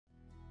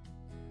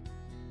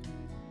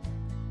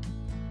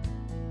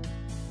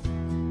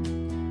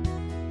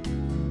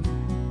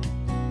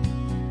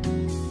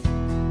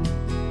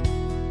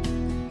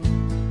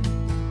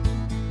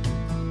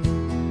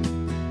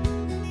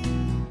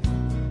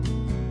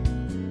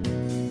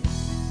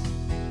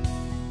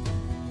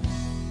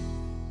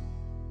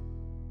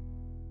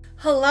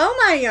Hello,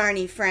 my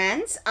yarny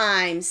friends.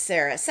 I'm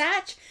Sara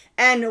Sach,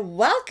 and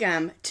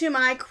welcome to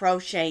my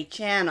crochet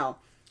channel,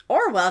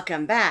 or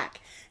welcome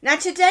back. Now,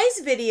 today's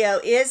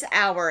video is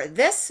our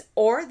this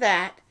or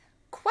that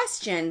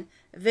question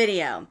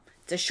video.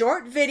 It's a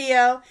short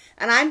video,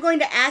 and I'm going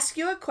to ask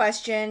you a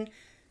question,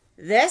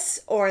 this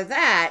or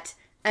that,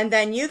 and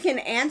then you can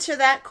answer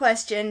that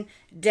question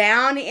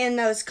down in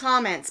those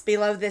comments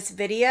below this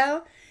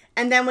video,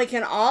 and then we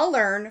can all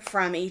learn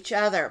from each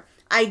other.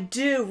 I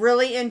do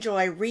really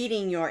enjoy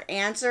reading your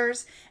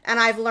answers, and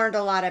I've learned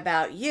a lot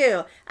about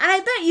you, and I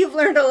bet you've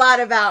learned a lot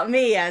about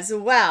me as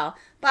well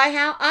by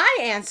how I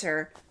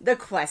answer the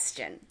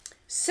question.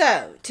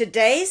 So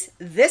today's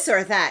this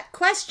or that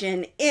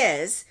question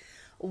is,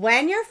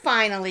 when you're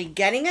finally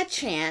getting a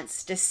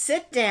chance to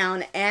sit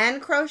down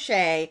and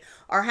crochet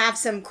or have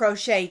some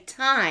crochet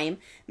time,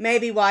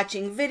 maybe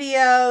watching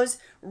videos,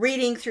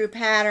 reading through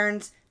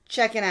patterns,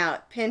 checking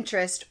out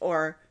Pinterest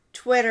or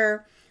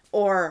Twitter,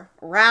 or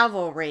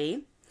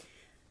Ravelry.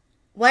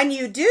 When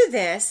you do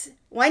this,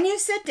 when you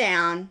sit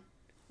down,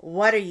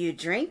 what are you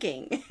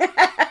drinking?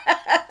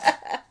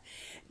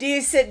 Do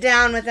you sit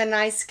down with a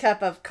nice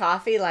cup of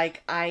coffee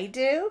like I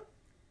do?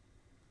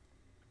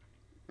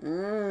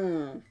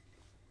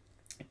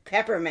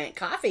 Peppermint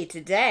coffee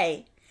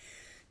today.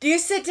 Do you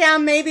sit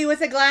down maybe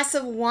with a glass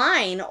of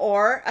wine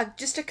or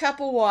just a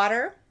cup of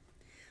water?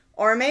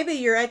 Or maybe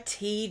you're a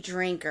tea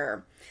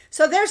drinker.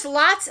 So there's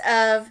lots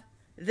of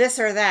this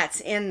or that's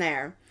in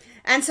there.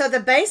 And so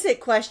the basic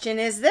question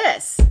is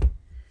this: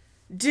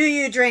 do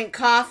you drink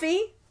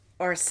coffee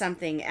or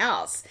something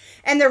else?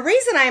 And the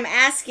reason I'm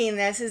asking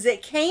this is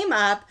it came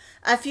up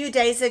a few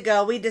days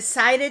ago. We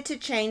decided to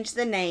change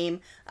the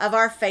name of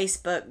our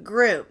Facebook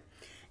group.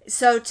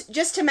 So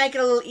just to make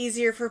it a little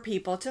easier for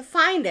people to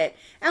find it.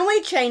 And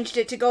we changed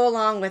it to go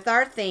along with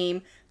our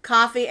theme,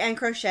 Coffee and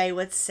Crochet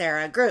with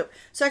Sara group.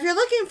 So if you're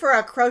looking for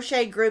a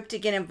crochet group to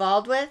get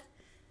involved with,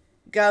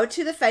 go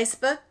to the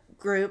Facebook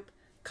group,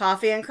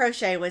 Coffee and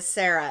Crochet with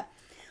Sara.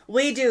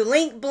 We do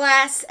link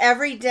blasts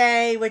every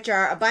day, which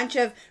are a bunch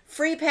of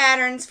free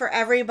patterns for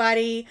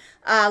everybody,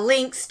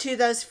 links to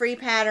those free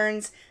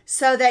patterns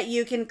so that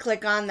you can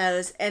click on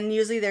those, and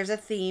usually there's a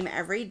theme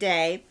every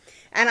day.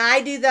 And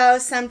I do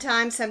those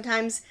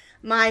sometimes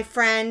my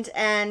friend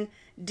and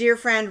dear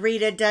friend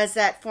Rita does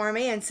that for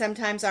me, and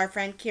sometimes our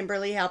friend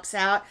Kimberly helps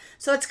out.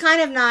 So it's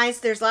kind of nice.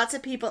 There's lots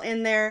of people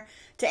in there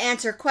to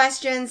answer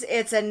questions.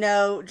 It's a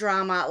no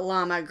drama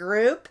llama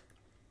group,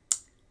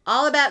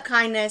 all about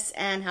kindness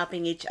and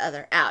helping each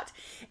other out.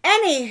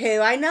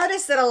 Anywho, I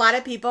noticed that a lot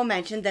of people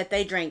mentioned that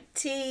they drink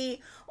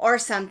tea or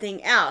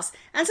something else.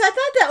 And so I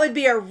thought that would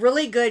be a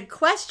really good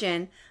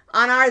question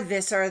on our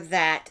this or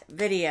that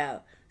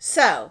video.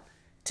 So,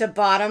 to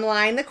bottom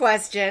line the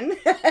question,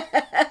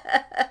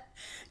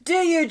 do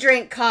you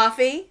drink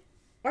coffee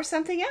or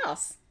something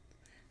else?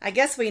 I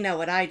guess we know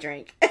what I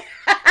drink.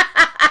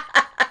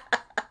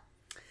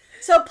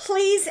 So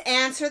please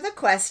answer the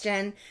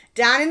question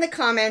down in the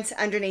comments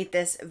underneath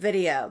this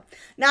video.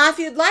 Now, if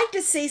you'd like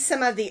to see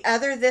some of the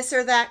other this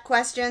or that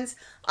questions,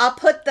 I'll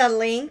put the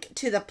link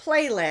to the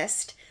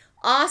playlist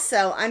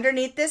also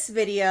underneath this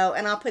video,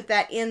 and I'll put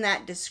that in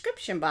that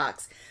description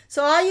box.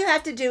 So all you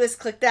have to do is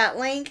click that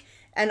link,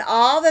 and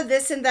all the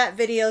this and that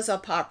videos will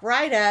pop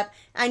right up,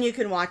 and you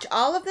can watch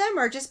all of them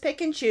or just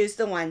pick and choose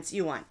the ones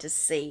you want to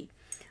see.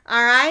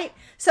 All right,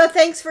 so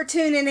thanks for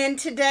tuning in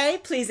today.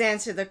 Please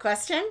answer the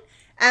question.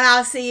 And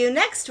I'll see you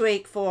next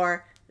week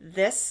for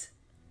this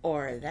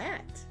or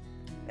that.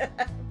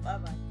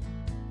 Bye-bye.